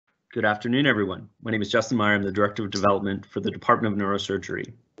Good afternoon, everyone. My name is Justin Meyer. I'm the Director of Development for the Department of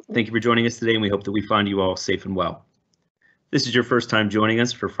Neurosurgery. Thank you for joining us today, and we hope that we find you all safe and well. This is your first time joining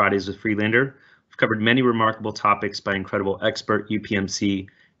us for Fridays with Friedlander. We've covered many remarkable topics by incredible expert UPMC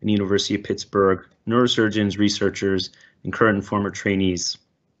and University of Pittsburgh, neurosurgeons, researchers, and current and former trainees.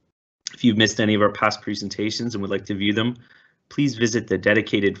 If you've missed any of our past presentations and would like to view them, please visit the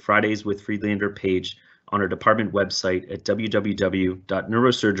dedicated Fridays with Friedlander page on our department website at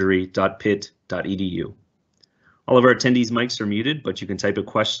www.neurosurgery.pitt.edu. All of our attendees' mics are muted, but you can type a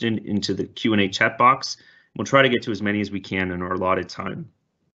question into the Q&A chat box. We'll try to get to as many as we can in our allotted time.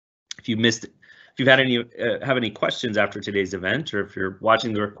 If you've have any questions after today's event, or if you're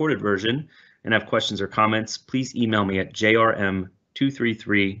watching the recorded version and have questions or comments, please email me at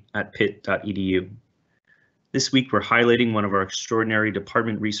jrm233@pitt.edu. This week, we're highlighting one of our extraordinary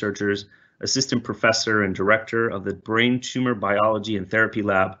department researchers, Assistant Professor and Director of the Brain Tumor Biology and Therapy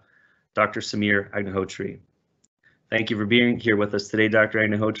Lab, Dr. Samir Agnihotri. Thank you for being here with us today, Dr.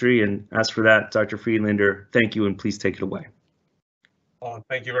 Agnihotri, and as for that, Dr. Friedlander, thank you, and please take it away. Well,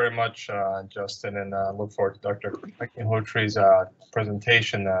 thank you very much, Justin, and look forward to Dr. Agnihotri's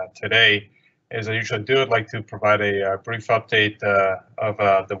presentation today. As I usually do, I'd like to provide a brief update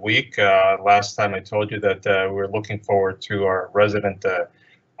of the week. Last time I told you that we're looking forward to our resident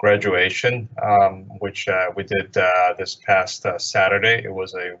graduation, which we did this past Saturday. It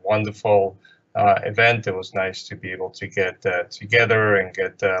was a wonderful event. It was nice to be able to get together and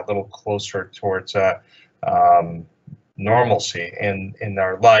get a little closer towards normalcy in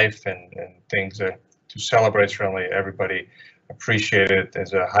our life and things to celebrate. Certainly, everybody appreciated it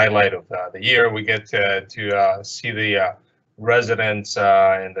as a highlight of the year. We get to see the residents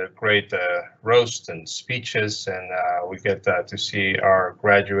and the great roast and speeches, and we get to see our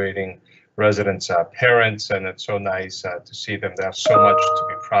graduating residents' parents, and it's so nice to see them. They have so much to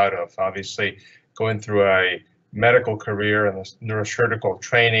be proud of. Obviously, going through a medical career and this neurosurgical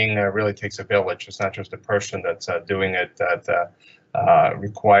training really takes a village. It's not just a person that's doing it. That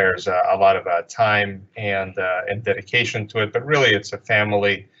requires a lot of time and dedication to it, but really it's a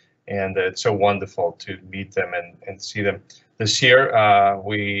family, and it's so wonderful to meet them and see them. This year,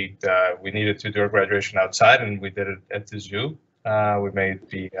 we needed to do our graduation outside, and we did it at the zoo. We may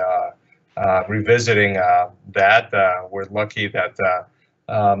be revisiting that. We're lucky that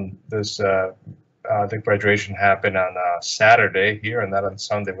the graduation happened on Saturday here, and not on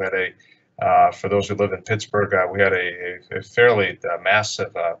Sunday. We had for those who live in Pittsburgh, we had a fairly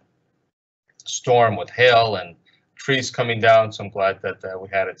massive storm with hail and trees coming down. So I'm glad that we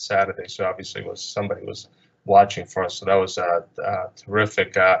had it Saturday. So obviously, somebody was watching for us. So that was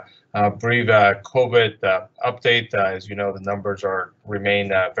terrific. Brief COVID update. As you know, the numbers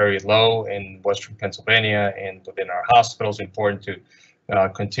remain very low in Western Pennsylvania and within our hospitals. Important to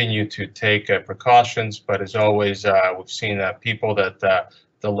continue to take precautions, but as always, we've seen people that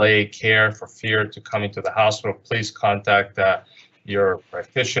delay care for fear to coming to the hospital. Please contact your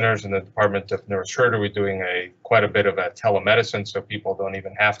practitioners in the Department of Neurosurgery. We're doing quite a bit of telemedicine, so people don't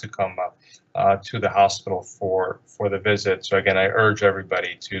even have to come to the hospital for the visit. So again, I urge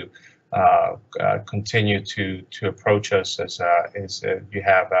everybody to continue to approach us as you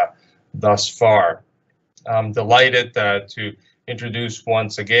have thus far. I'm delighted to introduce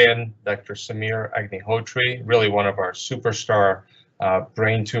once again Dr. Samir Agnihotri, really one of our superstar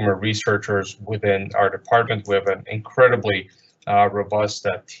brain tumor researchers within our department. We have an incredibly robust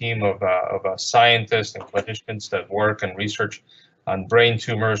team of scientists and clinicians that work and research on brain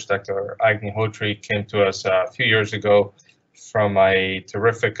tumors. Dr. Agnihotri came to us a few years ago from a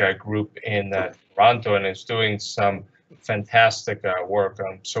terrific group in Toronto and is doing some fantastic work.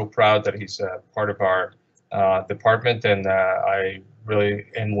 I'm so proud that he's part of our department, and I really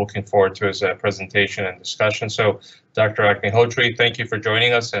am looking forward to his presentation and discussion. So, Dr. Agnihotri, thank you for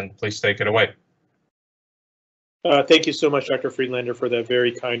joining us, and please take it away. Thank you so much, Dr. Friedlander, for that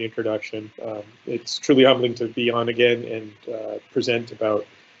very kind introduction. It's truly humbling to be on again and present about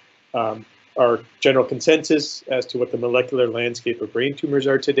our general consensus as to what the molecular landscape of brain tumors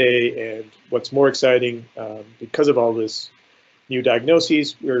are today, and what's more exciting, because of all this new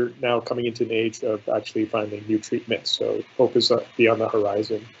diagnoses, we're now coming into an age of actually finding new treatments. So hope is beyond the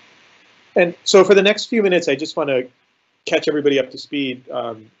horizon. And so for the next few minutes, I just want to catch everybody up to speed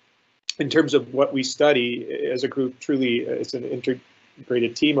in terms of what we study as a group. Truly, it's an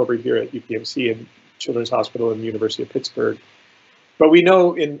integrated team over here at UPMC and Children's Hospital and the University of Pittsburgh. But we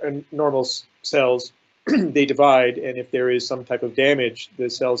know in normal cells, they divide, and if there is some type of damage, the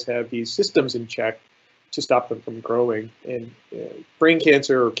cells have these systems in check to stop them from growing. And brain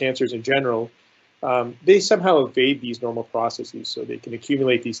cancer, or cancers in general, they somehow evade these normal processes. So they can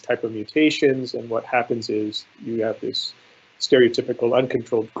accumulate these type of mutations, and what happens is you have this stereotypical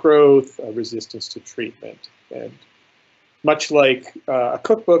uncontrolled growth, resistance to treatment. And much like a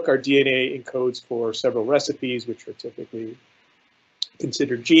cookbook, our DNA encodes for several recipes, which are typically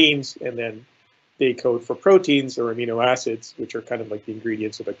considered genes, and then they code for proteins or amino acids, which are kind of like the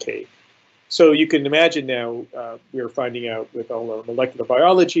ingredients of a cake. So you can imagine now we are finding out with all our molecular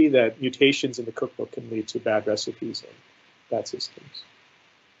biology that mutations in the cookbook can lead to bad recipes and bad systems.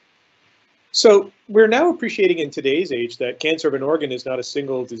 So we're now appreciating in today's age that cancer of an organ is not a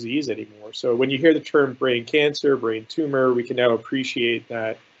single disease anymore. So when you hear the term brain cancer, brain tumor, we can now appreciate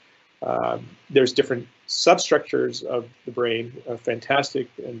that there's different substructures of the brain, a fantastic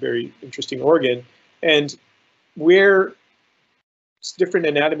and very interesting organ. And where different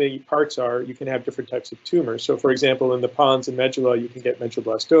anatomy parts are, you can have different types of tumors. So for example, in the pons and medulla, you can get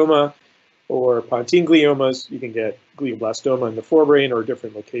medulloblastoma, or pontine gliomas, you can get glioblastoma in the forebrain, or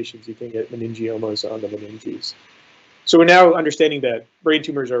different locations, you can get meningiomas on the meninges. So we're now understanding that brain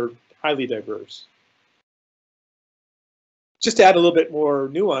tumors are highly diverse. Just to add a little bit more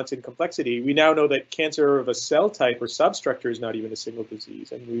nuance and complexity, we now know that cancer of a cell type or substructure is not even a single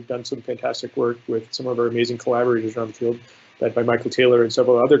disease. And we've done some fantastic work with some of our amazing collaborators around the field, led by Michael Taylor and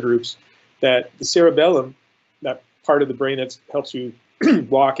several other groups, that the cerebellum, that part of the brain that helps you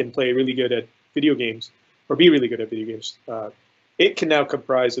walk and play really good at video games, or be really good at video games, it can now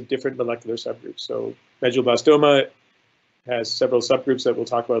comprise of different molecular subgroups. So medulloblastoma has several subgroups that we'll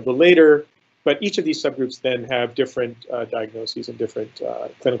talk about a little later, but each of these subgroups then have different diagnoses and different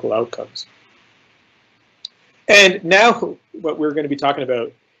clinical outcomes. And now what we're going to be talking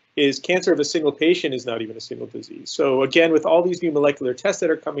about is cancer of a single patient is not even a single disease. So again, with all these new molecular tests that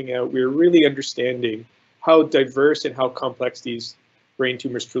are coming out, we're really understanding how diverse and how complex these brain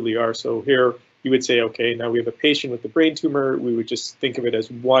tumors truly are. So here you would say, okay, now we have a patient with a brain tumor. We would just think of it as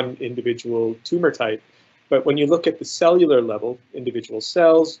one individual tumor type. But when you look at the cellular level, individual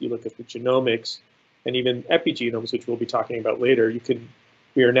cells, you look at the genomics, and even epigenomes, which we'll be talking about later,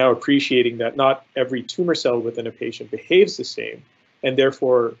 we are now appreciating that not every tumor cell within a patient behaves the same, and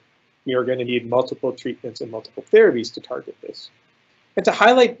therefore we are going to need multiple treatments and multiple therapies to target this. And to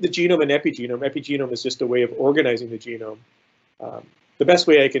highlight the genome and epigenome is just a way of organizing the genome. The best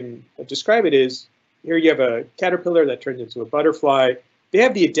way I can describe it is, here you have a caterpillar that turns into a butterfly. They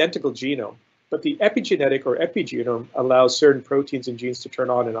have the identical genome, but the epigenetic or epigenome allows certain proteins and genes to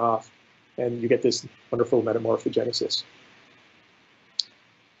turn on and off, and you get this wonderful metamorphogenesis.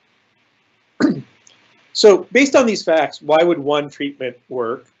 So based on these facts, why would one treatment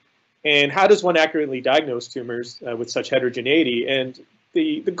work? And how does one accurately diagnose tumors with such heterogeneity? And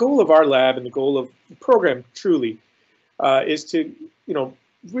the goal of our lab and the goal of the program truly is to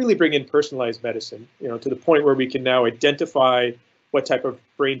really bring in personalized medicine, to the point where we can now identify what type of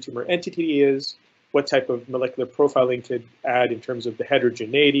brain tumor entity is, what type of molecular profiling could add in terms of the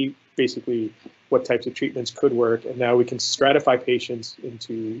heterogeneity, basically what types of treatments could work. And now we can stratify patients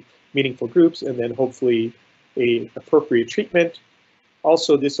into meaningful groups and then hopefully an appropriate treatment.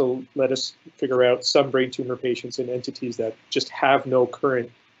 Also, this will let us figure out some brain tumor patients and entities that just have no current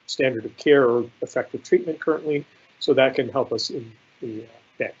standard of care or effective treatment currently. So that can help us in the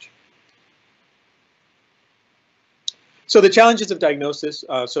bench. So the challenges of diagnosis.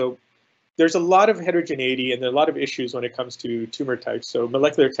 So there's a lot of heterogeneity and there are a lot of issues when it comes to tumor types. So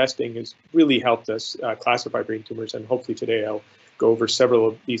molecular testing has really helped us classify brain tumors, and hopefully today I'll go over several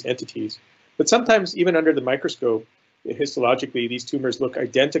of these entities. But sometimes even under the microscope, histologically, these tumors look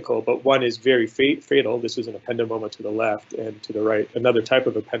identical, but one is very fatal. This is an ependymoma to the left, and to the right, another type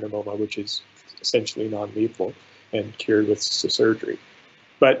of ependymoma, which is essentially non-lethal and cured with surgery.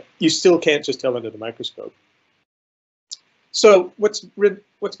 But you still can't just tell under the microscope. So what's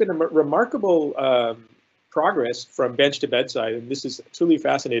been a remarkable progress from bench to bedside, and this is truly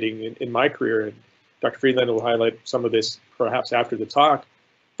fascinating in my career, and Dr. Friedlander will highlight some of this perhaps after the talk.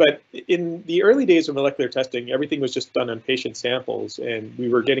 But in the early days of molecular testing, everything was just done on patient samples, and we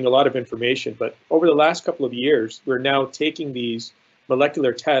were getting a lot of information. But over the last couple of years, we're now taking these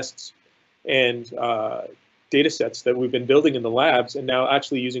molecular tests and data sets that we've been building in the labs and now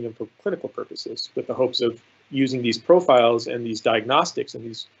actually using them for clinical purposes, with the hopes of using these profiles and these diagnostics and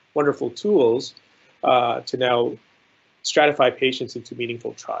these wonderful tools to now stratify patients into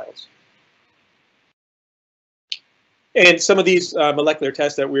meaningful trials. And some of these molecular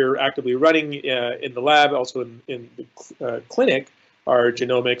tests that we're actively running in the lab, also in the clinic, are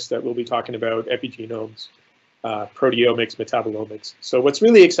genomics that we'll be talking about, epigenomes, proteomics, metabolomics. So what's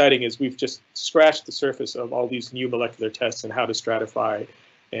really exciting is we've just scratched the surface of all these new molecular tests and how to stratify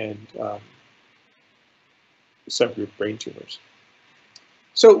and subgroup brain tumors.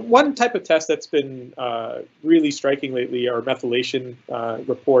 So one type of test that's been really striking lately are methylation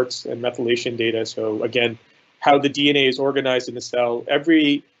reports and methylation data. So again, how the DNA is organized in the cell.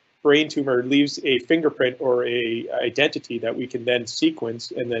 Every brain tumor leaves a fingerprint or a identity that we can then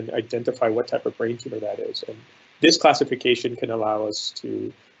sequence and then identify what type of brain tumor that is. And this classification can allow us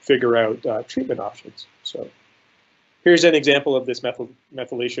to figure out treatment options. So here's an example of this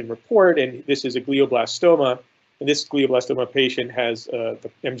methylation report, and this is a glioblastoma. And this glioblastoma patient has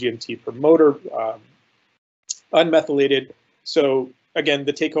the MGMT promoter unmethylated. So again,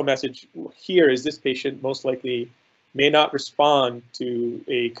 the take-home message here is this patient most likely may not respond to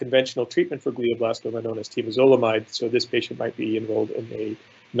a conventional treatment for glioblastoma known as temozolomide. So this patient might be enrolled in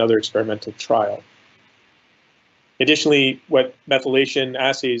another experimental trial. Additionally, what methylation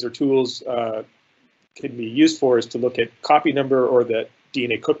assays or tools can be used for is to look at copy number, or the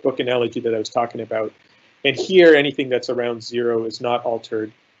DNA cookbook analogy that I was talking about. And here, anything that's around 0 is not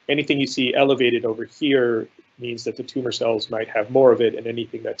altered. Anything you see elevated over here means that the tumor cells might have more of it, and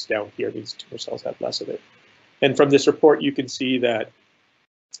anything that's down here means the tumor cells have less of it. And from this report, you can see that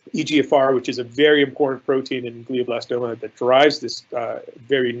EGFR, which is a very important protein in glioblastoma that drives this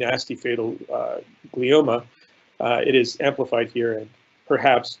very nasty fatal glioma, it is amplified here, and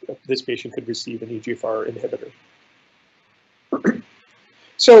perhaps this patient could receive an EGFR inhibitor.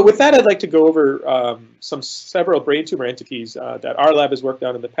 So with that, I'd like to go over several brain tumor entities that our lab has worked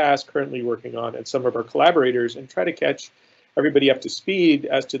on in the past, currently working on, and some of our collaborators, and try to catch everybody up to speed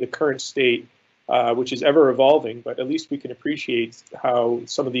as to the current state, which is ever evolving, but at least we can appreciate how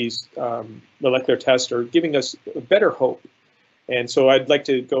some of these molecular tests are giving us a better hope. And so I'd like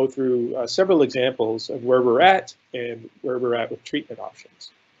to go through several examples of where we're at and where we're at with treatment options.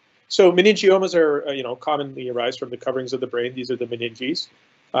 So meningiomas are, commonly arise from the coverings of the brain. These are the meninges.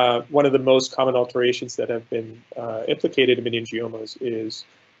 One of the most common alterations that have been implicated in meningiomas is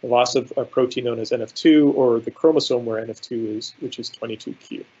the loss of a protein known as NF2, or the chromosome where NF2 is, which is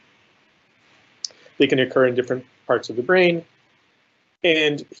 22q. They can occur in different parts of the brain.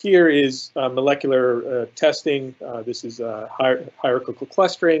 And here is molecular testing. This is hierarchical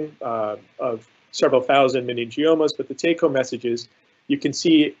clustering of several thousand meningiomas, but the take-home message is you can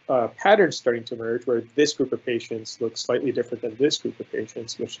see patterns starting to emerge where this group of patients looks slightly different than this group of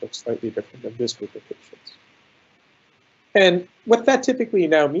patients, which looks slightly different than this group of patients. And what that typically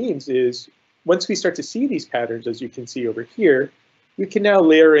now means is once we start to see these patterns, as you can see over here, we can now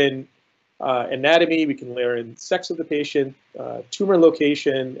layer in anatomy, we can layer in sex of the patient, tumor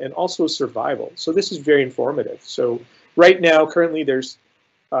location, and also survival. So this is very informative. So right now, currently, there's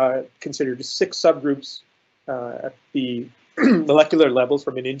considered 6 subgroups at the molecular levels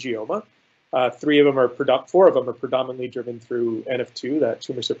for meningioma. 4 of them are predominantly driven through NF2, that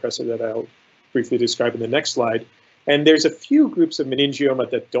tumor suppressor that I'll briefly describe in the next slide. And there's a few groups of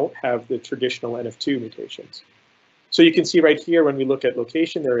meningioma that don't have the traditional NF2 mutations. So you can see right here, when we look at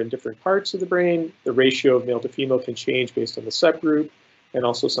location, they're in different parts of the brain. The ratio of male to female can change based on the subgroup and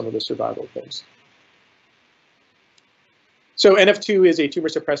also some of the survival things. So NF2 is a tumor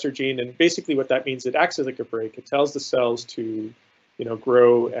suppressor gene, and basically what that means, it acts as like a brake. It tells the cells to,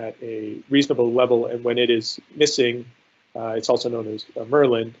 grow at a reasonable level, and when it is missing, it's also known as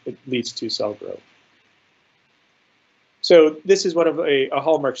Merlin, it leads to cell growth. So this is one of a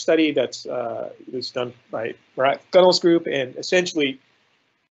hallmark study that's was done by Murat Gunnell's group, and essentially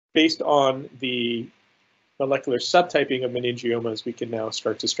based on the molecular subtyping of meningiomas, we can now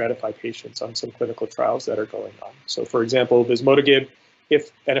start to stratify patients on some clinical trials that are going on. So for example, vismodegib,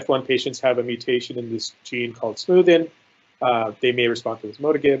 if NF1 patients have a mutation in this gene called smoothin, they may respond to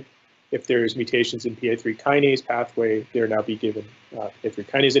vismodegib. If there's mutations in PI3 kinase pathway, they'll now be given PI3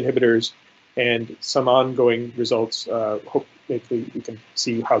 kinase inhibitors. And some ongoing results, hopefully we can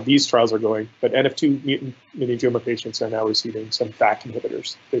see how these trials are going. But NF2 mutant meningioma patients are now receiving some FAK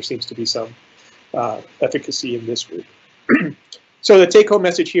inhibitors. There seems to be some efficacy in this group. So the take-home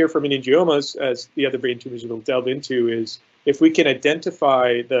message here for meningiomas, as the other brain tumors we'll delve into, is if we can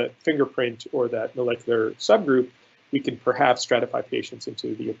identify the fingerprint or that molecular subgroup, we can perhaps stratify patients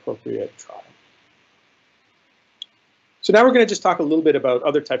into the appropriate trial. So now we're going to just talk a little bit about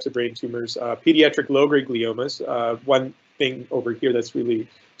other types of brain tumors, pediatric low-grade gliomas. One thing over here that's really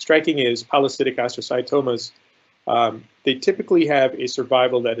striking is polycytic astrocytomas. They typically have a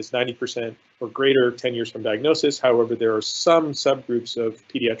survival that is 90% or greater 10 years from diagnosis. However, there are some subgroups of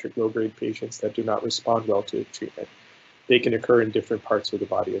pediatric low-grade patients that do not respond well to treatment. They can occur in different parts of the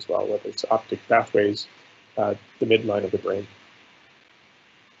body as well, whether it's optic pathways, the midline of the brain.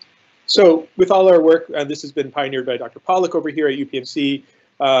 So with all our work, this has been pioneered by Dr. Pollack over here at UPMC,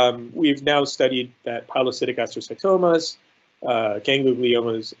 we've now studied that pilocytic astrocytomas,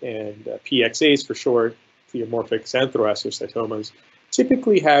 gangliogliomas, and PXAs for short, pleomorphic xanthroastrocytomas,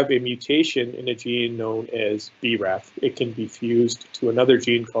 typically have a mutation in a gene known as BRAF. It can be fused to another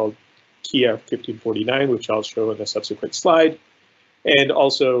gene called KIA 1549, which I'll show in a subsequent slide. And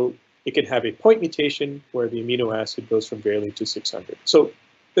also, it can have a point mutation where the amino acid goes from valine to 600. So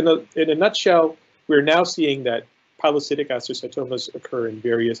in a nutshell, we're now seeing that pilocytic astrocytomas occur in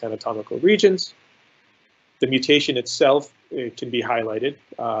various anatomical regions. The mutation itself can be highlighted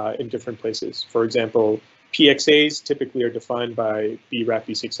in different places. For example, PXAs typically are defined by BRAF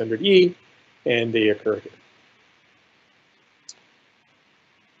V600E, and they occur here.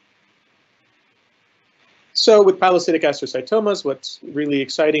 So with pilocytic astrocytomas, what's really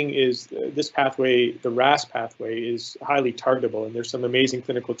exciting is this pathway, the RAS pathway, is highly targetable, and there's some amazing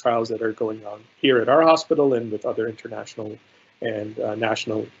clinical trials that are going on here at our hospital and with other international and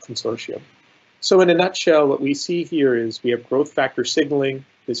national consortium. So in a nutshell, what we see here is we have growth factor signaling.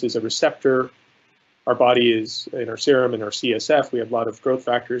 This is a receptor. Our body is, in our serum and our CSF, we have a lot of growth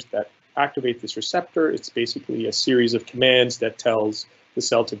factors that activate this receptor. It's basically a series of commands that tells the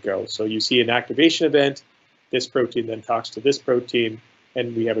cell to go. So you see an activation event. This protein then talks to this protein,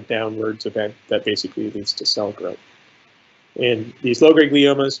 and we have a downwards event that basically leads to cell growth. In these low-grade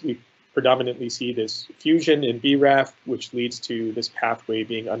gliomas, we predominantly see this fusion in BRAF, which leads to this pathway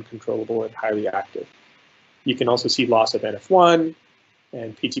being uncontrollable and highly active. You can also see loss of NF1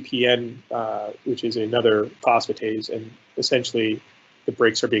 and PTPN, which is another phosphatase, and essentially the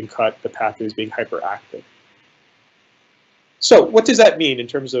brakes are being cut, the pathway is being hyperactive. So what does that mean in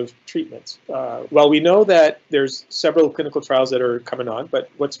terms of treatments? Well, we know that there's several clinical trials that are coming on, but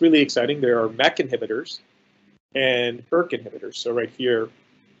what's really exciting, there are MEK inhibitors and ERK inhibitors. So right here,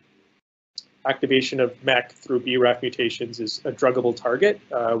 activation of MEK through BRAF mutations is a druggable target.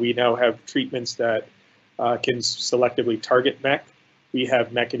 We now have treatments that can selectively target MEK. We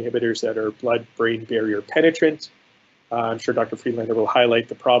have MEK inhibitors that are blood-brain barrier penetrant. I'm sure Dr. Friedlander will highlight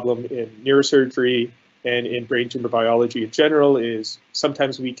the problem in neurosurgery and in brain tumor biology in general is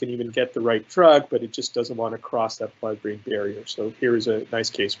sometimes we can even get the right drug, but it just doesn't want to cross that blood-brain barrier. So here is a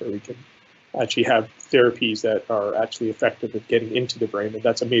nice case where we can actually have therapies that are actually effective at getting into the brain, and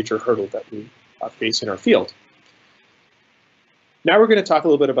that's a major hurdle that we face in our field. Now we're going to talk a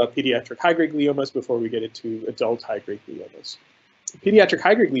little bit about pediatric high-grade gliomas before we get into adult high-grade gliomas. Pediatric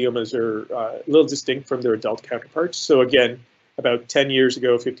high-grade gliomas are a little distinct from their adult counterparts. So again, about 10 years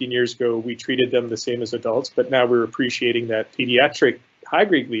ago, 15 years ago, we treated them the same as adults, but now we're appreciating that pediatric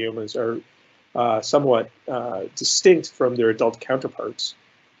high-grade gliomas are somewhat distinct from their adult counterparts.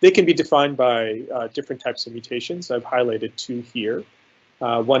 They can be defined by different types of mutations. I've highlighted two here.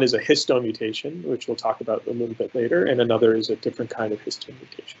 One is a histone mutation, which we'll talk about a little bit later, and another is a different kind of histone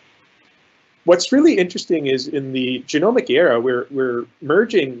mutation. What's really interesting is in the genomic era, we're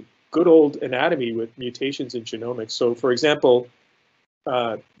merging good old anatomy with mutations in genomics. So for example,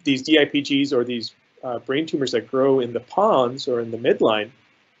 these DIPGs or these brain tumors that grow in the pons or in the midline,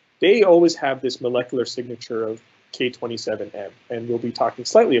 they always have this molecular signature of K27M, and we'll be talking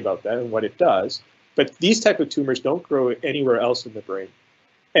slightly about that and what it does. But these type of tumors don't grow anywhere else in the brain.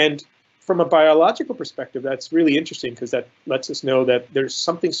 And from a biological perspective, that's really interesting because that lets us know that there's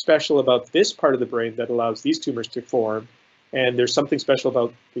something special about this part of the brain that allows these tumors to form, and there's something special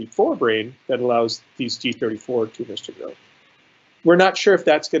about the forebrain that allows these G34 tumors to grow. We're not sure if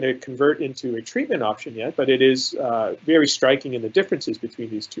that's going to convert into a treatment option yet, but it is very striking in the differences between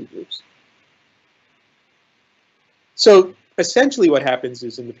these two groups. So essentially what happens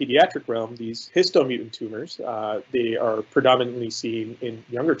is in the pediatric realm, these histone mutant tumors, they are predominantly seen in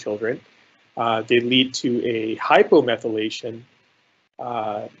younger children. They lead to a hypomethylation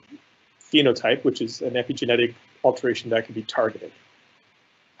phenotype, which is an epigenetic alteration that can be targeted.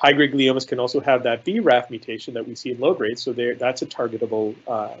 High-grade gliomas can also have that BRAF mutation that we see in low grade, so that's a targetable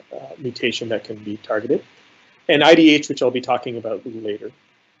mutation that can be targeted. And IDH, which I'll be talking about a little later.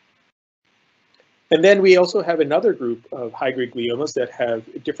 And then we also have another group of high-grade gliomas that have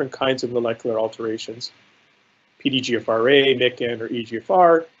different kinds of molecular alterations, PDGFRA, MICN, or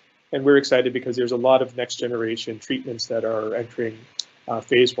EGFR, and we're excited because there's a lot of next-generation treatments that are entering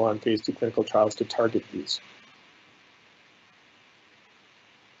phase 1, phase 2 clinical trials to target these.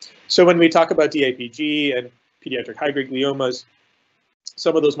 So when we talk about DIPG and pediatric high-grade gliomas,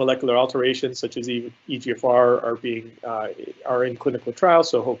 some of those molecular alterations, such as EGFR, are in clinical trials.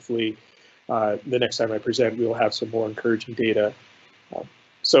 So hopefully, the next time I present, we will have some more encouraging data.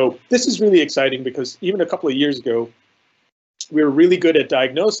 So this is really exciting because even a couple of years ago, we were really good at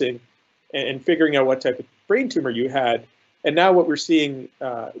diagnosing and figuring out what type of brain tumor you had. And now what we're seeing,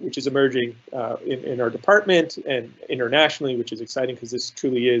 which is emerging in our department and internationally, which is exciting because this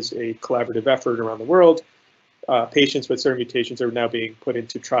truly is a collaborative effort around the world, patients with certain mutations are now being put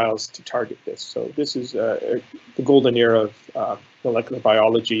into trials to target this. So this is the golden era of molecular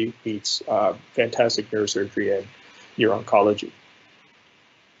biology meets fantastic neurosurgery and uro-oncology.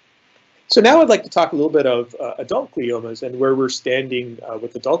 So now I'd like to talk a little bit of adult gliomas and where we're standing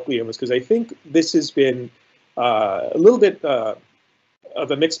with adult gliomas, because I think this has been a little bit of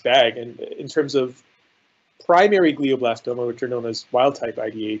a mixed bag in terms of primary glioblastoma, which are known as wild-type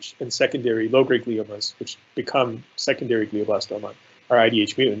IDH, and secondary low-grade gliomas, which become secondary glioblastoma, are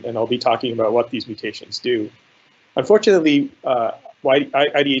IDH mutant, and I'll be talking about what these mutations do. Unfortunately,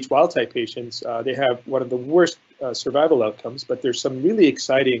 IDH wild-type patients, they have one of the worst survival outcomes, but there's some really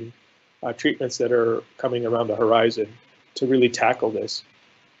exciting treatments that are coming around the horizon to really tackle this.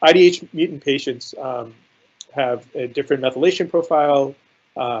 IDH mutant patients have a different methylation profile.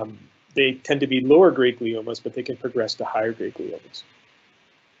 They tend to be lower grade gliomas, but they can progress to higher grade gliomas.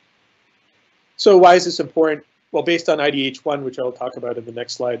 So why is this important? Well, based on IDH1, which I'll talk about in the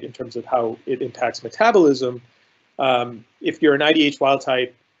next slide in terms of how it impacts metabolism, if you're an IDH wild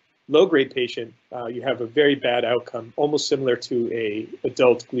type low grade patient, you have a very bad outcome, almost similar to an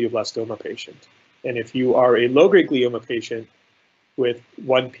adult glioblastoma patient. And if you are a low grade glioma patient with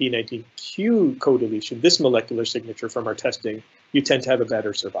 1p19q co-deletion, this molecular signature from our testing, you tend to have a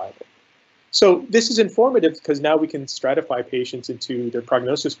better survival. So this is informative because now we can stratify patients into their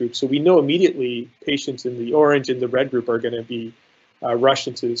prognosis groups. So we know immediately patients in the orange and the red group are going to be rushed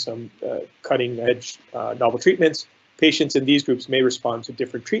into some cutting edge novel treatments. Patients in these groups may respond to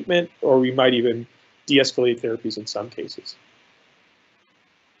different treatment, or we might even de-escalate therapies in some cases.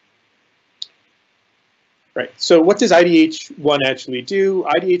 Right, so what does IDH1 actually do?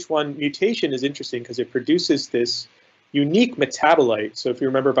 IDH1 mutation is interesting because it produces this unique metabolite. So if you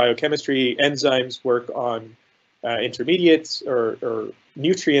remember biochemistry, enzymes work on intermediates or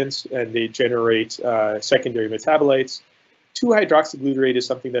nutrients, and they generate secondary metabolites. 2-hydroxyglutarate is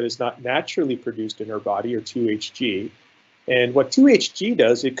something that is not naturally produced in our body, or 2-HG. And what 2-HG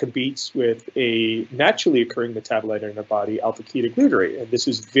does, it competes with a naturally occurring metabolite in our body, alpha-ketoglutarate. And this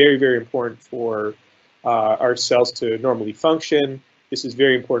is very, very important for our cells to normally function. This is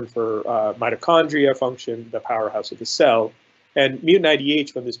very important for mitochondria function, the powerhouse of the cell. And mutant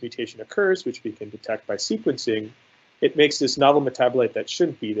IDH, when this mutation occurs, which we can detect by sequencing, it makes this novel metabolite that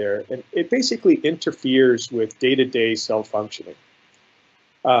shouldn't be there, and it basically interferes with day-to-day cell functioning.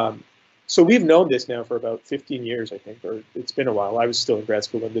 So we've known this now for about 15 years, I think, or it's been a while. I was still in grad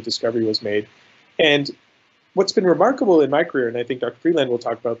school when the discovery was made. And what's been remarkable in my career, and I think Dr. Freeland will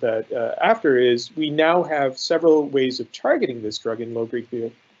talk about that after, is we now have several ways of targeting this drug in low-grade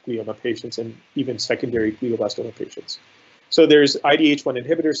glioma patients and even secondary glioblastoma patients. So there's IDH1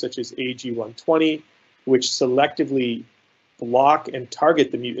 inhibitors such as AG120, which selectively block and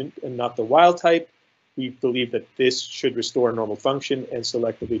target the mutant and not the wild type. We believe that this should restore normal function and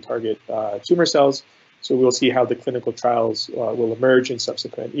selectively target tumor cells. So we'll see how the clinical trials will emerge in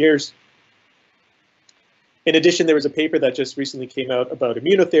subsequent years. In addition, there was a paper that just recently came out about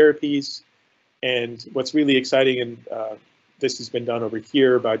immunotherapies. And what's really exciting, and this has been done over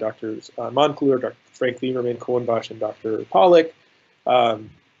here by Drs. Monclure, Dr. Frank Lieberman, Cohenbosch, and Dr. Pollack,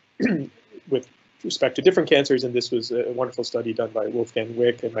 with respect to different cancers. And this was a wonderful study done by Wolfgang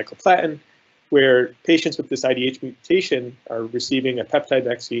Wick and Michael Platten, where patients with this IDH mutation are receiving a peptide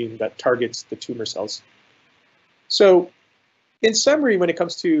vaccine that targets the tumor cells. So in summary, when it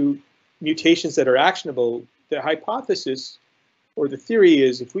comes to mutations that are actionable, the hypothesis or the theory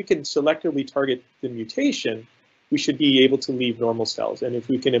is if we can selectively target the mutation, we should be able to leave normal cells. And if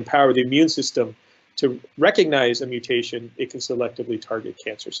we can empower the immune system to recognize a mutation, it can selectively target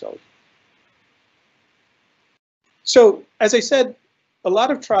cancer cells. So as I said, a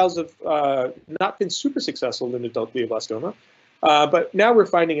lot of trials have not been super successful in adult glioblastoma, but now we're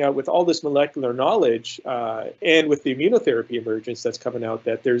finding out with all this molecular knowledge and with the immunotherapy emergence that's coming out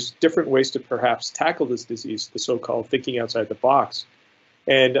that there's different ways to perhaps tackle this disease, the so-called thinking outside the box.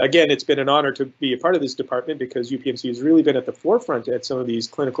 And again, it's been an honor to be a part of this department because UPMC has really been at the forefront at some of these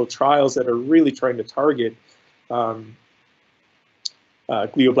clinical trials that are really trying to target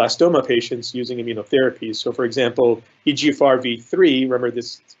glioblastoma patients using immunotherapies. So for example, EGFR-V3, remember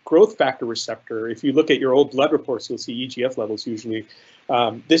this growth factor receptor, if you look at your old blood reports, you'll see EGF levels usually.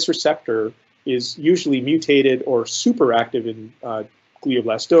 This receptor is usually mutated or super active in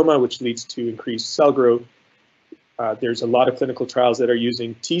glioblastoma, which leads to increased cell growth. There's a lot of clinical trials that are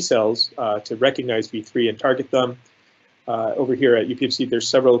using T cells to recognize V3 and target them. over here at UPMC, there's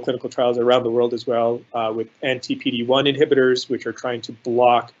several clinical trials around the world as well with anti-PD-1 inhibitors, which are trying to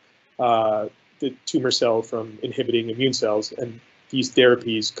block the tumor cell from inhibiting immune cells. And these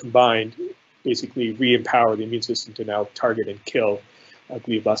therapies combined basically re-empower the immune system to now target and kill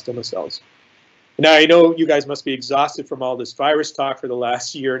glioblastoma cells. Now, I know you guys must be exhausted from all this virus talk for the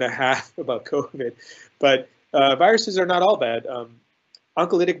last year and a half about COVID, but viruses are not all bad.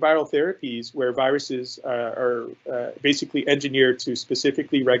 Oncolytic viral therapies, where viruses are basically engineered to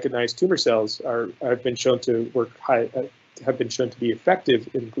specifically recognize tumor cells, have been shown to be effective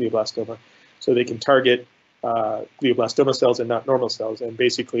in glioblastoma. So they can target glioblastoma cells and not normal cells, and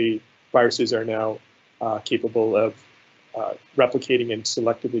basically viruses are now capable of replicating and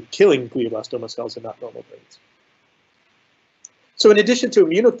selectively killing glioblastoma cells and not normal brains. So in addition to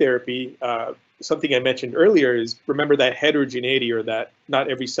immunotherapy, something I mentioned earlier is, remember that heterogeneity, or that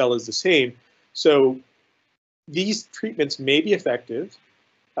not every cell is the same. So these treatments may be effective,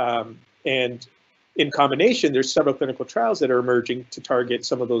 and in combination, there's several clinical trials that are emerging to target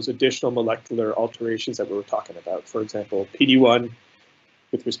some of those additional molecular alterations that we were talking about. For example, PD-1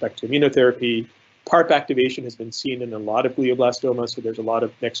 with respect to immunotherapy. PARP activation has been seen in a lot of glioblastoma, so there's a lot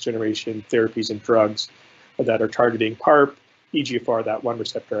of next generation therapies and drugs that are targeting PARP, EGFR, that one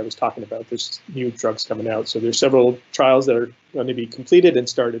receptor I was talking about. There's new drugs coming out. So there's several trials that are going to be completed and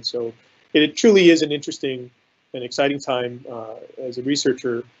started. So it truly is an interesting and exciting time as a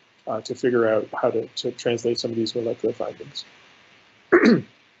researcher to figure out how to translate some of these molecular findings.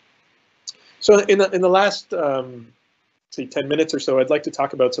 So in the last, say 10 minutes or so, I'd like to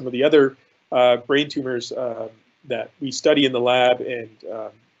talk about some of the other brain tumors that we study in the lab and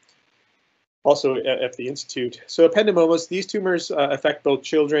also at the Institute. So ependymomas, these tumors affect both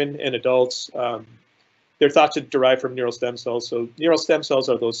children and adults. They're thought to derive from neural stem cells. So neural stem cells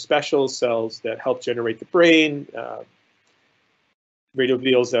are those special cells that help generate the brain,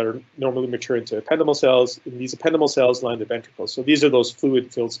 radioglials that are normally mature into ependymal cells, and these ependymal cells line the ventricles. So these are those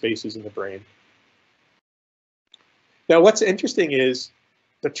fluid-filled spaces in the brain. Now, what's interesting is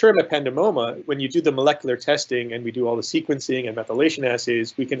the term ependymoma, when you do the molecular testing and we do all the sequencing and methylation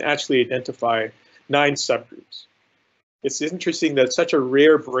assays, we can actually identify 9 subgroups. It's interesting that such a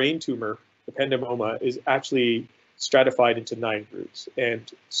rare brain tumor, ependymoma, is actually stratified into 9 groups. And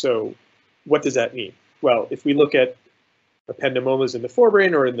so what does that mean? Well, if we look at ependymomas in the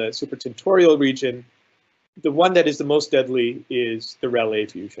forebrain or in the supratentorial region, the one that is the most deadly is the REL-A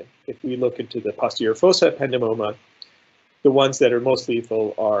fusion. If we look into the posterior fossa ependymoma, the ones that are most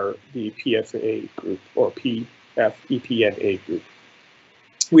lethal are the PFA group or PFEPNA group.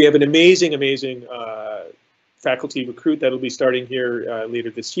 We have an amazing faculty recruit that will be starting here later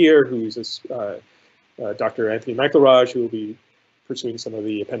this year, who's Dr. Anthony Michaelraj, who will be pursuing some of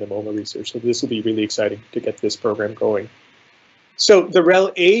the ependymoma research. So this will be really exciting to get this program going. So the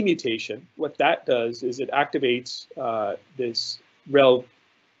REL-A mutation, what that does is it activates this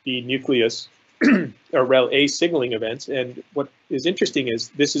REL-B nucleus or REL-A signaling events. And what is interesting is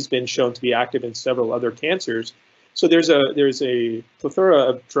this has been shown to be active in several other cancers. So there's a plethora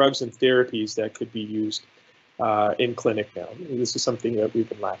of drugs and therapies that could be used in clinic now. This is something that we've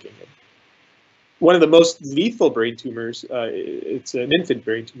been lacking in. One of the most lethal brain tumors, it's an infant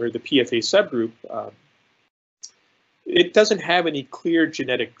brain tumor, the PFA subgroup. It doesn't have any clear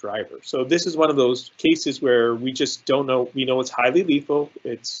genetic driver. So this is one of those cases where we just don't know. We know it's highly lethal.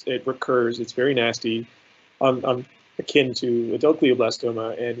 It recurs. It's very nasty, akin to adult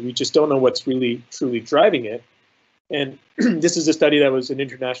glioblastoma, and we just don't know what's really truly driving it. And this is a study that was an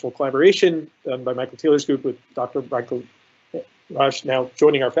international collaboration done by Michael Taylor's group with Dr. Michael Raj, now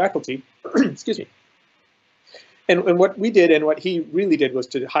joining our faculty. Excuse me. And what we did and what he really did was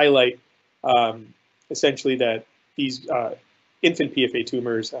to highlight essentially that these infant PFA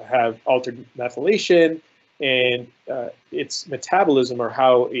tumors have altered methylation, and its metabolism, or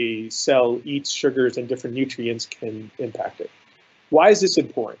how a cell eats sugars and different nutrients, can impact it. Why is this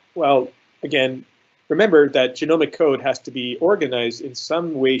important? Well, again, remember that genomic code has to be organized in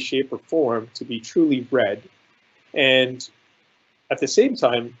some way, shape, or form to be truly read. And at the same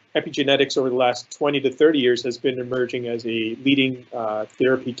time, epigenetics over the last 20 to 30 years has been emerging as a leading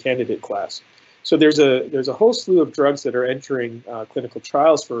therapy candidate class. So there's a whole slew of drugs that are entering clinical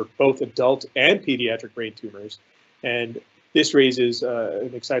trials for both adult and pediatric brain tumors. And this raises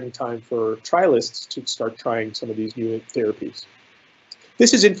an exciting time for trialists to start trying some of these new therapies.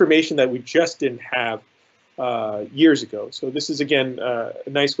 This is information that we just didn't have years ago. So this is, again, a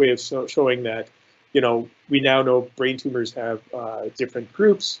nice way of showing that, we now know brain tumors have different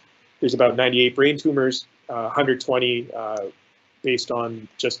groups. There's about 98 brain tumors, 120 based on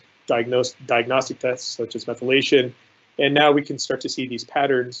just diagnostic tests such as methylation, And now we can start to see these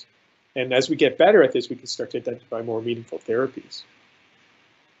patterns. And as we get better at this, we can start to identify more meaningful therapies.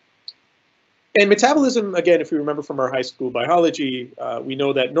 And metabolism, again, if we remember from our high school biology, we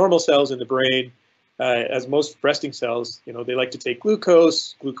know that normal cells in the brain, as most resting cells, they like to take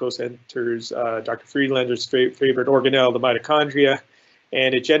glucose. Glucose enters Dr. Friedlander's favorite organelle, the mitochondria,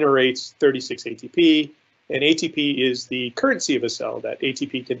 and it generates 36 ATP. And ATP is the currency of a cell. That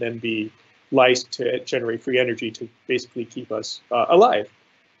ATP can then be lysed to generate free energy to basically keep us alive.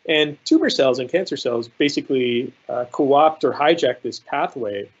 And tumor cells and cancer cells basically co-opt or hijack this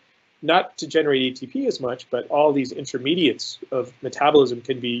pathway, not to generate ATP as much, but all these intermediates of metabolism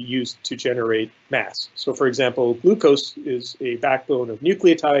can be used to generate mass. So for example, glucose is a backbone of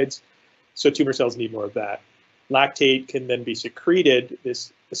nucleotides, so tumor cells need more of that. Lactate can then be secreted,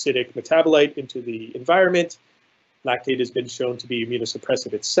 this acidic metabolite, into the environment. Lactate has been shown to be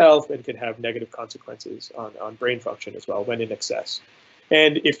immunosuppressive itself and can have negative consequences on brain function as well when in excess.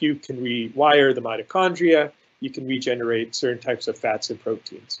 And if you can rewire the mitochondria, you can regenerate certain types of fats and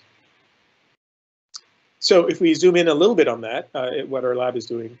proteins. So if we zoom in a little bit on that, what our lab is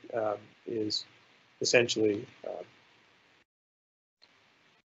doing is essentially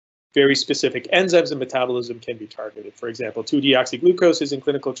very specific enzymes and metabolism can be targeted. For example, 2-deoxyglucose is in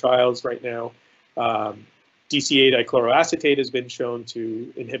clinical trials right now. DCA-dichloroacetate has been shown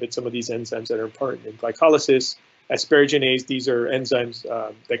to inhibit some of these enzymes that are important in glycolysis. Asparaginase, these are enzymes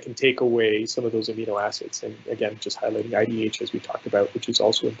that can take away some of those amino acids. And again, just highlighting IDH as we talked about, which is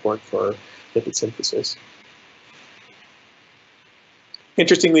also important for lipid synthesis.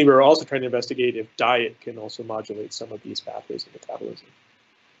 Interestingly, we're also trying to investigate if diet can also modulate some of these pathways of metabolism.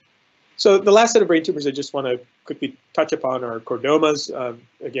 So the last set of brain tumors I just want to quickly touch upon are chordomas.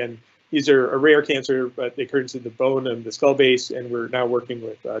 Again, these are a rare cancer, but they occur in the bone and the skull base, and we're now working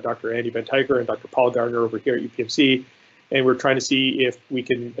with Dr. Andy Bentiker and Dr. Paul Gardner over here at UPMC, and we're trying to see if we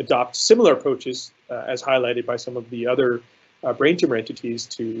can adopt similar approaches as highlighted by some of the other brain tumor entities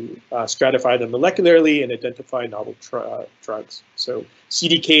to stratify them molecularly and identify novel drugs. So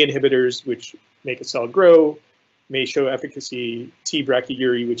CDK inhibitors, which make a cell grow, may show efficacy. T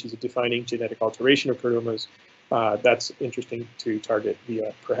brachyury, which is a defining genetic alteration of chordomas, that's interesting to target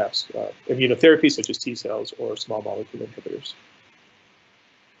via perhaps immunotherapy such as T cells or small molecule inhibitors.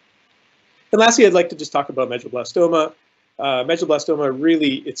 And lastly, I'd like to just talk about medulloblastoma. Medulloblastoma,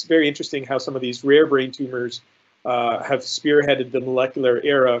 really, it's very interesting how some of these rare brain tumors have spearheaded the molecular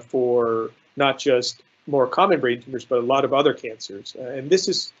era for not just more common brain tumors, but a lot of other cancers. And this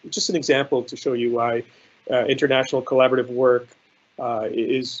is just an example to show you why international collaborative work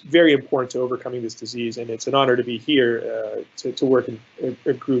is very important to overcoming this disease. And it's an honor to be here to work in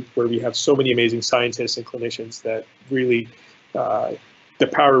a group where we have so many amazing scientists and clinicians that really, the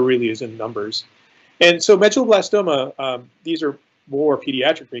power really is in numbers. And so medulloblastoma, these are more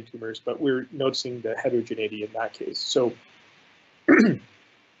pediatric brain tumors, but we're noticing the heterogeneity in that case. So they're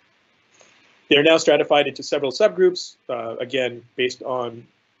now stratified into several subgroups, again, based on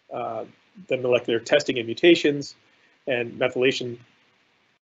the molecular testing and mutations and methylation.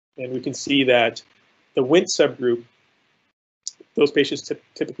 And we can see that the Wnt subgroup, those patients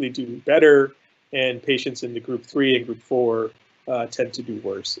typically do better, and patients in the group 3 and group 4 tend to do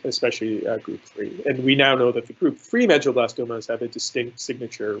worse, especially group 3. And we now know that the group 3 medulloblastomas have a distinct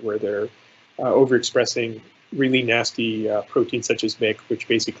signature where they're overexpressing really nasty proteins such as MYC, which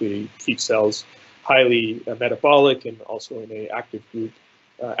basically keeps cells highly metabolic and also in an active group,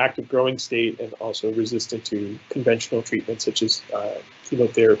 active growing state, and also resistant to conventional treatments such as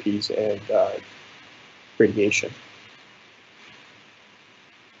chemotherapies and radiation.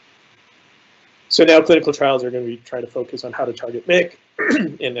 So now clinical trials are going to be trying to focus on how to target MYC,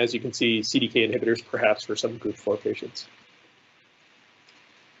 and as you can see, CDK inhibitors perhaps for some group 4 patients.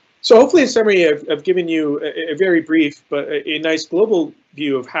 So hopefully in summary, I've given you a very brief but a nice global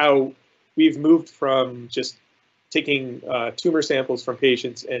view of how we've moved from just taking tumor samples from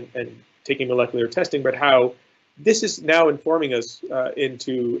patients and taking molecular testing, but how this is now informing us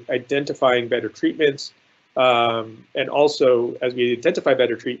into identifying better treatments, and also as we identify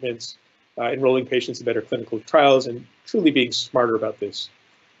better treatments, enrolling patients in better clinical trials and truly being smarter about this.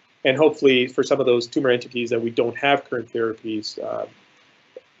 And hopefully for some of those tumor entities that we don't have current therapies,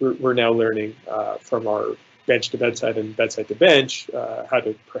 we're now learning from our bench to bedside and bedside to bench how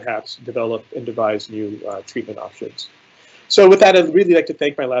to perhaps develop and devise new treatment options. So with that, I'd really like to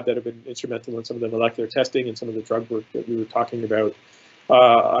thank my lab that have been instrumental in some of the molecular testing and some of the drug work that we were talking about.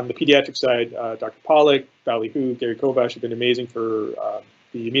 On the pediatric side, Dr. Pollack, Bali Hu, Gary Kovash have been amazing for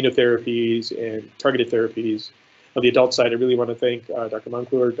the immunotherapies and targeted therapies. On the adult side, I really want to thank Dr.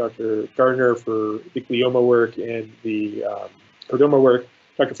 Monclure, Dr. Gardner for the glioma work and the chordoma work.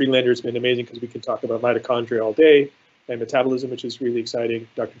 Dr. Friedlander has been amazing because we can talk about mitochondria all day and metabolism, which is really exciting.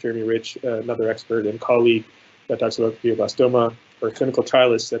 Dr. Jeremy Rich, another expert and colleague that talks about glioblastoma, or clinical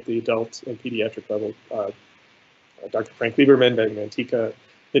trialists at the adult and pediatric level. Dr. Frank Lieberman, Ben Mantica,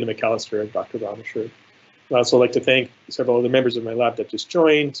 Linda McAllister, and Dr. Ramasher. I'd also like to thank several other members of my lab that just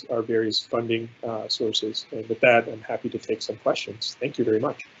joined, our various funding sources. And with that, I'm happy to take some questions. Thank you very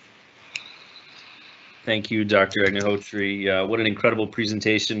much. Thank you, Dr. Agnihotri. What an incredible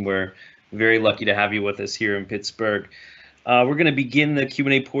presentation. We're very lucky to have you with us here in Pittsburgh. We're going to begin the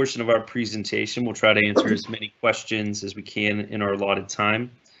Q&A portion of our presentation. We'll try to answer as many questions as we can in our allotted time.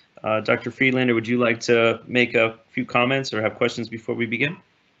 Dr. Friedlander, would you like to make a few comments or have questions before we begin?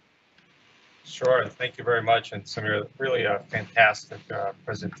 Sure, thank you very much. And Samir, really a fantastic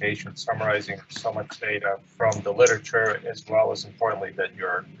presentation summarizing so much data from the literature, as well as importantly that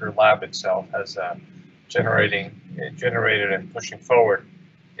your lab itself has generated and pushing forward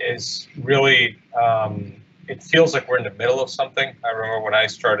is really, it feels like we're in the middle of something. I remember when I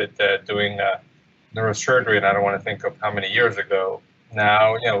started doing neurosurgery, and I don't want to think of how many years ago.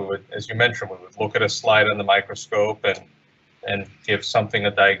 Now, you know, we would, as you mentioned, we would look at a slide on the microscope and give something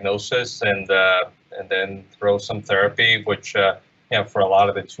a diagnosis and then throw some therapy, which you know, for a lot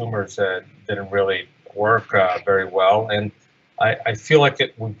of the tumors didn't really work very well. And I feel like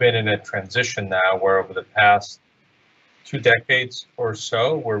we've been in a transition now where over the past 2 decades or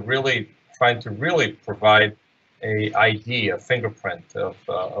so, we're really trying to really provide a ID, a fingerprint of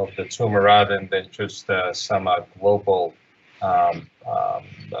the tumor rather than just some global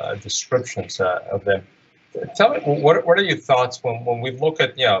descriptions of them. Tell me, what are your thoughts when we look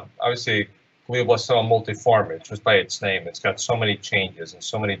at, you know, obviously glioblastoma multiforme, just by its name, it's got so many changes and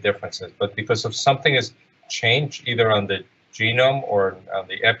so many differences, but because of something has changed either on the genome or on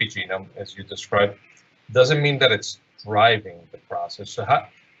the epigenome, as you described, doesn't mean that it's driving the process. So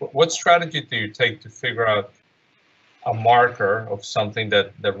what strategy do you take to figure out a marker of something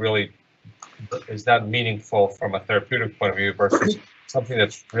that really is not meaningful from a therapeutic point of view versus something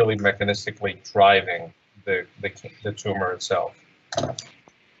that's really mechanistically driving the tumor itself?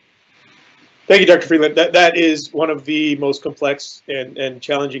 Thank you, Dr. Friedland. That is one of the most complex and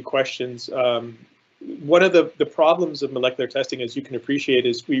challenging questions. One of the problems of molecular testing, as you can appreciate,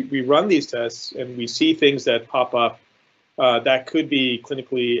 is we run these tests and we see things that pop up that could be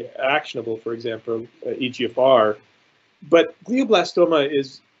clinically actionable, for example, EGFR. But glioblastoma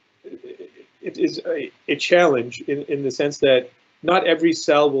is a challenge in the sense that not every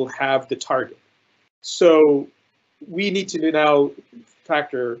cell will have the target. So we need to now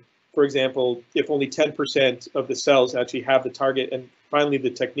factor, for example, if only 10% of the cells actually have the target, and finally the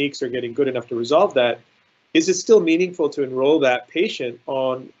techniques are getting good enough to resolve that, is it still meaningful to enroll that patient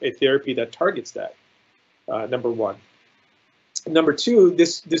on a therapy that targets that? Number one. Number two,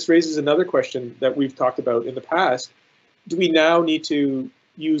 this raises another question that we've talked about in the past. Do we now need to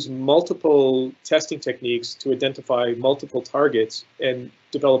use multiple testing techniques to identify multiple targets and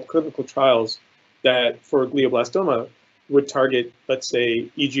develop clinical trials that for glioblastoma would target, let's say,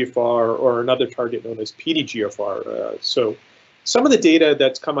 EGFR or another target known as PDGFR? So some of the data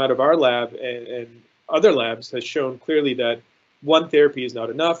that's come out of our lab and other labs has shown clearly that one therapy is not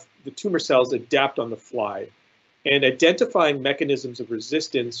enough. The tumor cells adapt on the fly. And identifying mechanisms of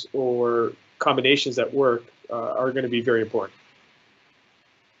resistance or combinations that work are going to be very important.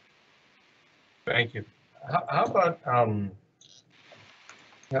 Thank you. How about,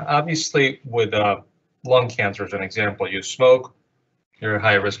 obviously with lung cancer as an example, you smoke, you're at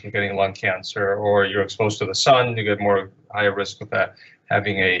higher risk of getting lung cancer, or you're exposed to the sun, you get more higher risk of that,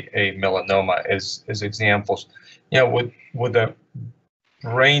 having a melanoma as examples. You know, with the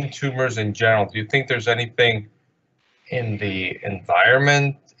brain tumors in general, do you think there's anything in the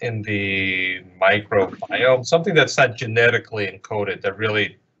environment, in the microbiome, something that's not genetically encoded that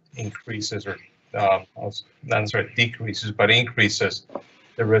really increases or not necessarily decreases, but increases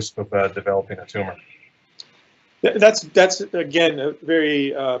the risk of developing a tumor? That's again a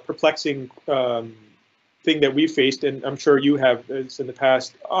very perplexing thing that we faced, and I'm sure you have in the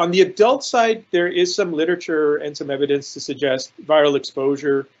past. On the adult side, there is some literature and some evidence to suggest viral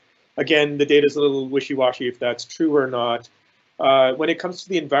exposure. Again, the data is a little wishy-washy if that's true or not. When it comes to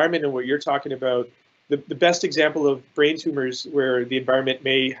the environment and what you're talking about, the best example of brain tumors where the environment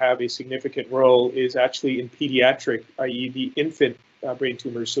may have a significant role is actually in pediatric, i.e. the infant brain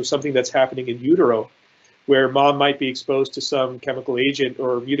tumors. So something that's happening in utero, where mom might be exposed to some chemical agent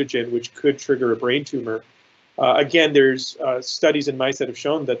or mutagen which could trigger a brain tumor. Again, there's studies in mice that have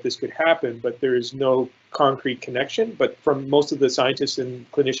shown that this could happen, but there is no concrete connection. But from most of the scientists and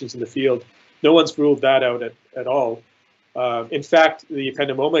clinicians in the field, no one's ruled that out at all. In fact, the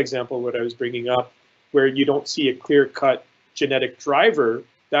ependymoma example, what I was bringing up, where you don't see a clear-cut genetic driver,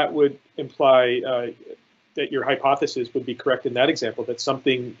 that would imply that your hypothesis would be correct in that example, that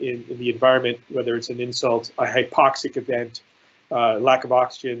something in the environment, whether it's an insult, a hypoxic event, lack of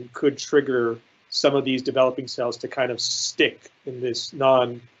oxygen, could trigger some of these developing cells to kind of stick in this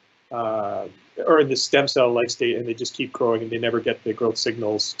or in this stem cell-like state, and they just keep growing, and they never get the growth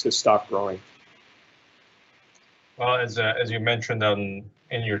signals to stop growing. Well, as you mentioned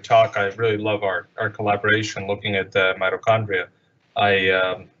in your talk, I really love our collaboration looking at mitochondria.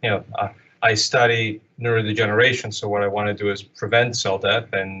 I study neurodegeneration, so what I want to do is prevent cell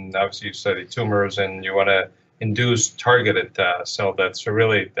death, and obviously you study tumors, and you want to induce targeted cell death. So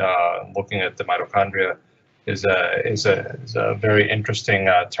really, looking at the mitochondria is a very interesting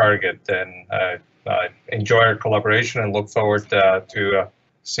target, and I enjoy our collaboration and look forward to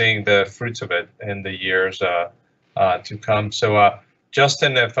seeing the fruits of it in the years to come. So,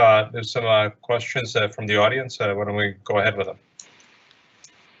 Justin, if there's some questions from the audience, why don't we go ahead with them?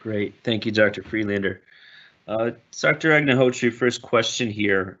 Great, thank you, Dr. Friedlander. Dr. Agnihotri, first question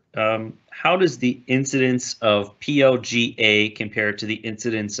here. How does the incidence of PLGA compare to the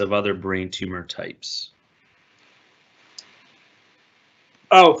incidence of other brain tumor types?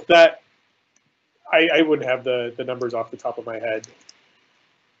 Oh, that I wouldn't have the numbers off the top of my head.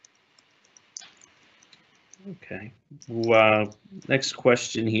 Okay. Next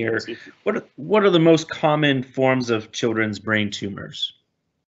question here. What are the most common forms of children's brain tumors?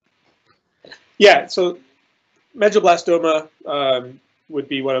 Yeah, so medulloblastoma would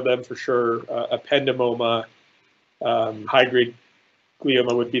be one of them for sure. Ependymoma, high-grade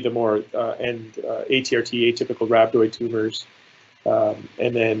glioma would be the more, and ATRT, atypical rhabdoid tumors.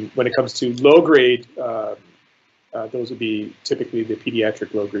 And then when it comes to low-grade, those would be typically the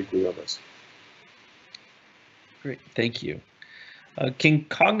pediatric low-grade gliomas. Great, thank you. Can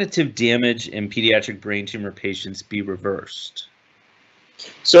cognitive damage in pediatric brain tumor patients be reversed?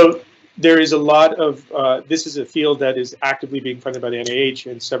 So there is a lot of, this is a field that is actively being funded by the NIH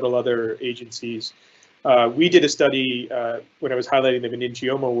and several other agencies. We did a study when I was highlighting the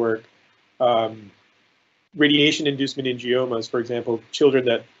meningioma work. Radiation-induced meningiomas, for example, children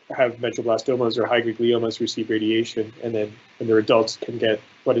that have medulloblastomas or high-grade gliomas receive radiation, and then when they're adults can get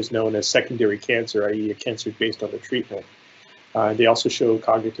what is known as secondary cancer, i.e. a cancer based on the treatment. They also show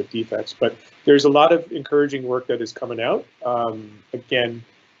cognitive defects, but there's a lot of encouraging work that is coming out. Again,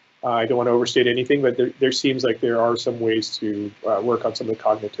 I don't want to overstate anything, but there seems like there are some ways to work on some of the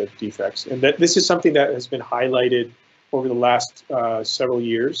cognitive defects. And that this is something that has been highlighted over the last several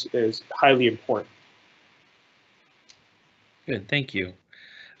years as highly important. Good, thank you.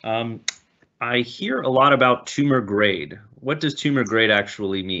 I hear a lot about tumor grade. What does tumor grade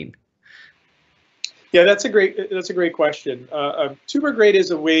actually mean? Yeah, that's a great question. Tumor grade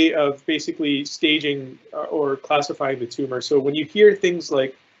is a way of basically staging or classifying the tumor. So when you hear things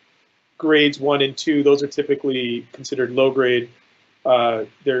like grades 1 and 2, those are typically considered low grade.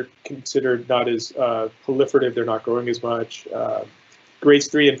 They're considered not as proliferative. They're not growing as much. Grades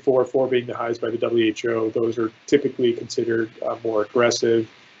 3 and 4 being the highest by the WHO, those are typically considered more aggressive,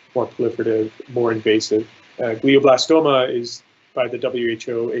 more proliferative, more invasive. Glioblastoma is by the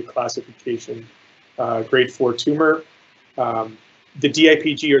WHO a classification grade 4 tumor. The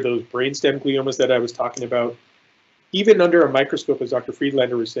DIPG are those brainstem gliomas that I was talking about. Even under a microscope, as Dr.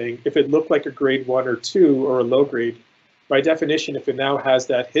 Friedlander was saying, if it looked like a grade 1 or 2 or a low grade, by definition, if it now has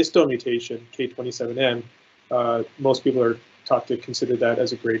that histone mutation, K27M, most people are taught to consider that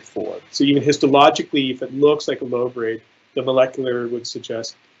as a grade 4. So even histologically, if it looks like a low grade, the molecular would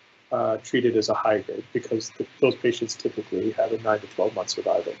suggest treat it as a high grade, because those patients typically have a 9 to 12 month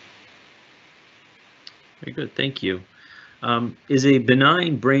survival. Very good, thank you. Is a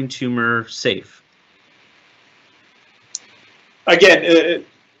benign brain tumor safe? Again,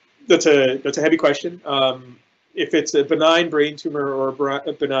 that's a heavy question. If it's a benign brain tumor or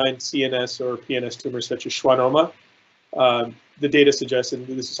a benign CNS or PNS tumor such as schwannoma, the data suggests, and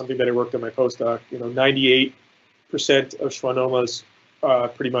this is something that I worked on my postdoc, 98% of schwannomas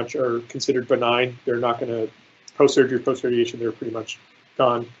pretty much are considered benign. They're not going to, post-surgery, post-radiation, they're pretty much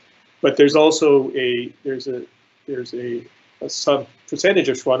gone. But there's also there's a sub percentage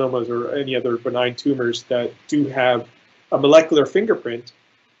of schwannomas or any other benign tumors that do have a molecular fingerprint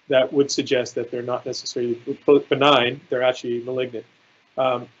that would suggest that they're not necessarily benign, they're actually malignant.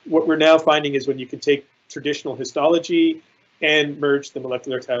 What we're now finding is when you can take traditional histology and merge the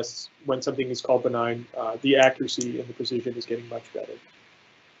molecular tests when something is called benign, the accuracy and the precision is getting much better.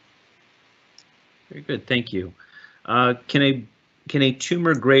 Very good, thank you. Can a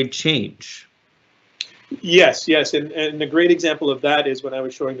tumor grade change? Yes, and a great example of that is when I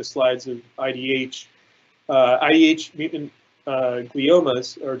was showing the slides of IDH. IDH mutant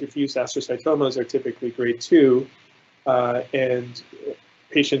gliomas or diffuse astrocytomas are typically grade 2, and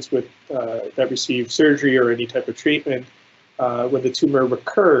patients with that receive surgery or any type of treatment, when the tumor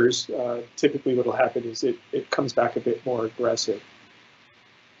recurs, typically what will happen is it comes back a bit more aggressive.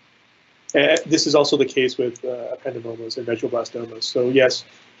 And this is also the case with ependymoma and medulloblastomas. So yes,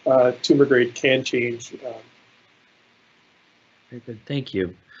 tumor grade can change. Very good, thank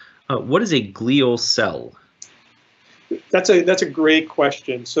you. What is a glial cell? That's a great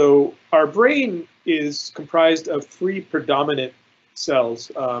question. So our brain is comprised of 3 predominant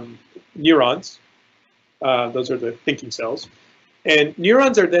cells, neurons. Those are the thinking cells. And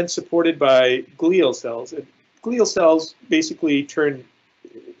neurons are then supported by glial cells. And glial cells basically turn,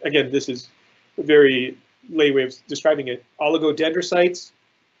 again, this is a very lay way of describing it, oligodendrocytes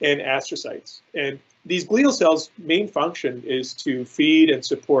and astrocytes. And these glial cells' main function is to feed and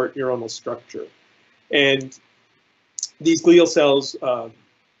support neuronal structure. And these glial cells,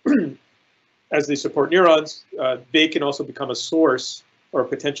 as they support neurons, they can also become a source or a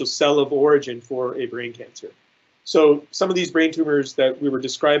potential cell of origin for a brain cancer. So some of these brain tumors that we were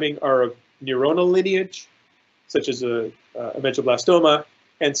describing are of neuronal lineage, such as a medulloblastoma,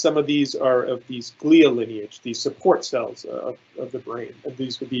 and some of these are of these glial lineage, these support cells of the brain, and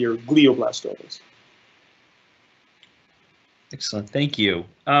these would be your glioblastomas. Excellent, thank you.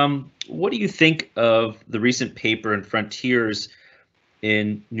 What do you think of the recent paper in Frontiers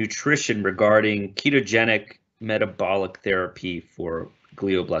in Nutrition regarding ketogenic metabolic therapy for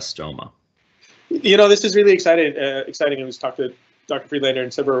glioblastoma? You know, this is really exciting. I was talking to Dr. Friedlander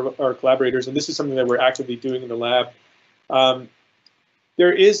and several of our collaborators, and this is something that we're actively doing in the lab.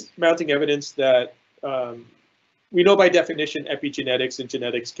 There is mounting evidence that we know by definition epigenetics and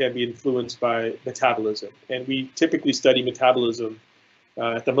genetics can be influenced by metabolism, and we typically study metabolism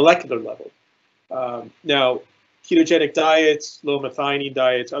at the molecular level. Now, ketogenic diets, low methionine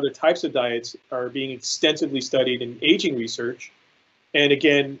diets, other types of diets are being extensively studied in aging research, and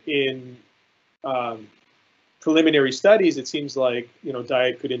again in preliminary studies, it seems like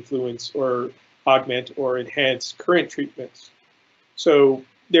diet could influence or augment or enhance current treatments. So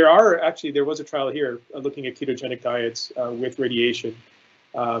there was a trial here looking at ketogenic diets with radiation.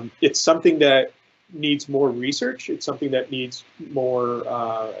 It's something that needs more research. It's something that needs more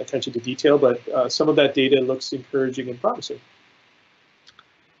attention to detail, but some of that data looks encouraging and promising.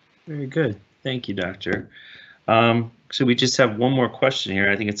 Very good. Thank you, Doctor. So we just have one more question here.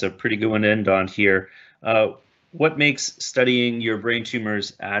 I think it's a pretty good one to end on here. What makes studying your brain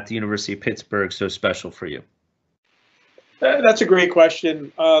tumors at the University of Pittsburgh so special for you? That's a great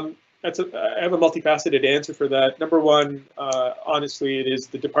question. I have a multifaceted answer for that. Number one, honestly, it is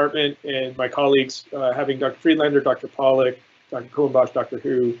the department and my colleagues, having Dr. Friedlander, Dr. Pollack, Dr. Kohlenbach, Dr.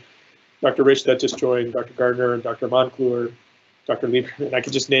 Hu, Dr. Rich that just joined, Dr. Gardner, and Dr. Monclure, Dr. Lieberman, and I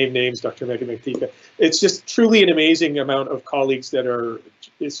could just name names, Dr. Megamektika. It's just truly an amazing amount of colleagues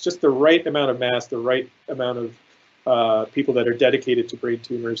it's just the right amount of mass, the right amount of people that are dedicated to brain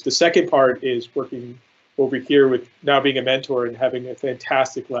tumors. The second part is working over here with now being a mentor and having a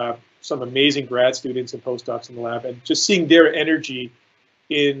fantastic lab, some amazing grad students and postdocs in the lab, and just seeing their energy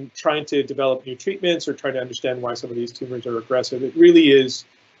in trying to develop new treatments or trying to understand why some of these tumors are aggressive. It really is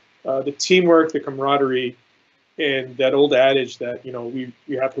the teamwork, the camaraderie, and that old adage that we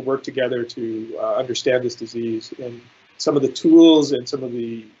have to work together to understand this disease. And some of the tools and some of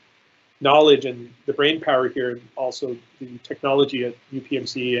the knowledge and the brain power here, and also the technology at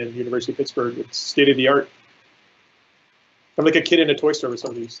UPMC and University of Pittsburgh, it's state of the art. I'm like a kid in a toy store with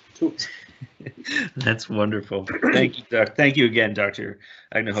some of these tools. That's wonderful. Thank you, Doc. Thank you again, Dr.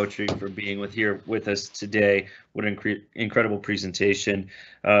 Agnihotri, for being here with us today. What an incredible presentation.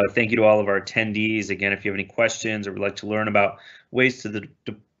 Thank you to all of our attendees. Again, if you have any questions or would like to learn about ways to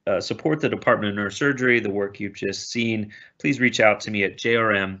support the Department of Neurosurgery, the work you've just seen, please reach out to me at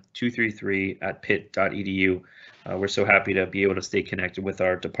jrm233@pitt.edu. We're so happy to be able to stay connected with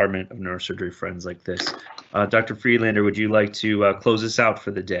our Department of Neurosurgery friends like this. Dr. Friedlander, would you like to close us out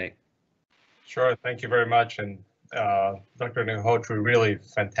for the day? Sure, thank you very much. And Dr. Agnihotri, really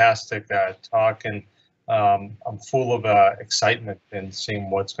fantastic talk, and I'm full of excitement in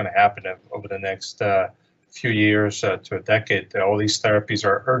seeing what's going to happen over the next few years to a decade. All these therapies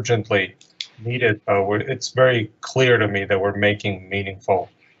are urgently needed, but it's very clear to me that we're making meaningful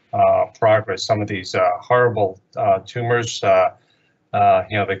progress. Some of these horrible tumors,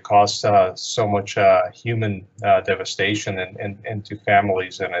 they cause so much human devastation and to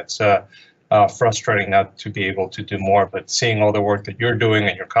families, and it's frustrating not to be able to do more. But seeing all the work that you're doing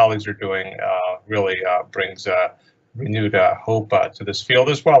and your colleagues are doing really brings renewed hope to this field,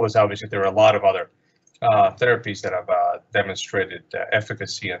 as well as obviously there are a lot of other therapies that have demonstrated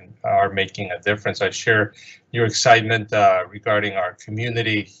efficacy and are making a difference. I share your excitement regarding our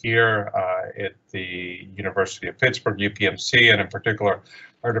community here at the University of Pittsburgh, UPMC, and in particular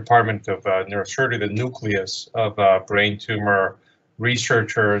our Department of Neurosurgery, the nucleus of brain tumor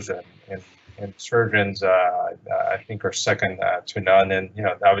researchers and surgeons. I think are second to none, and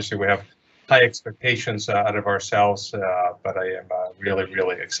obviously we have high expectations out of ourselves, but I am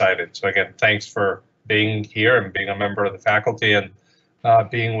really excited. So again, thanks for being here and being a member of the faculty and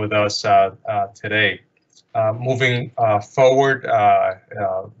being with us today. Moving forward,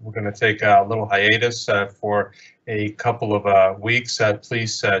 we're going to take a little hiatus for a couple of weeks.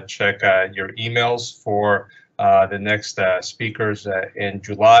 Please check your emails for the next speakers in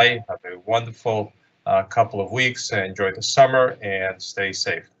July. Have a wonderful couple of weeks. Enjoy the summer and stay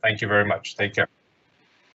safe. Thank you very much. Take care.